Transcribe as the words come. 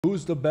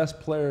Who's the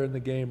best player in the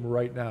game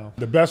right now?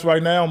 The best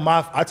right now,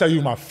 I tell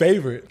you my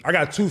favorite. I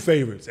got two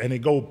favorites, and they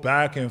go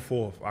back and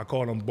forth. I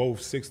call them both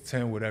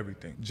 6'10" with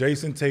everything.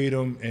 Jason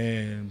Tatum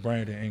and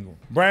Brandon Ingram.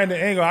 Brandon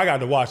Ingram, I got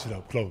to watch it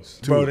up close.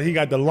 Bro, he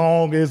got the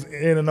longest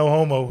in and no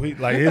homo.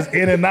 Like his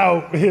in and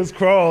out, his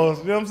cross.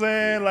 You know what I'm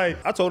saying?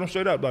 Like, I told him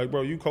straight up, like,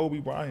 bro, you Kobe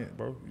Bryant,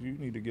 bro. You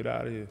need to get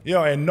out of here. You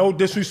know, and no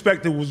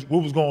disrespect to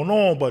what was going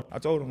on, but I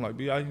told him, like,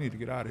 B.I., you need to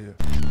get out of here.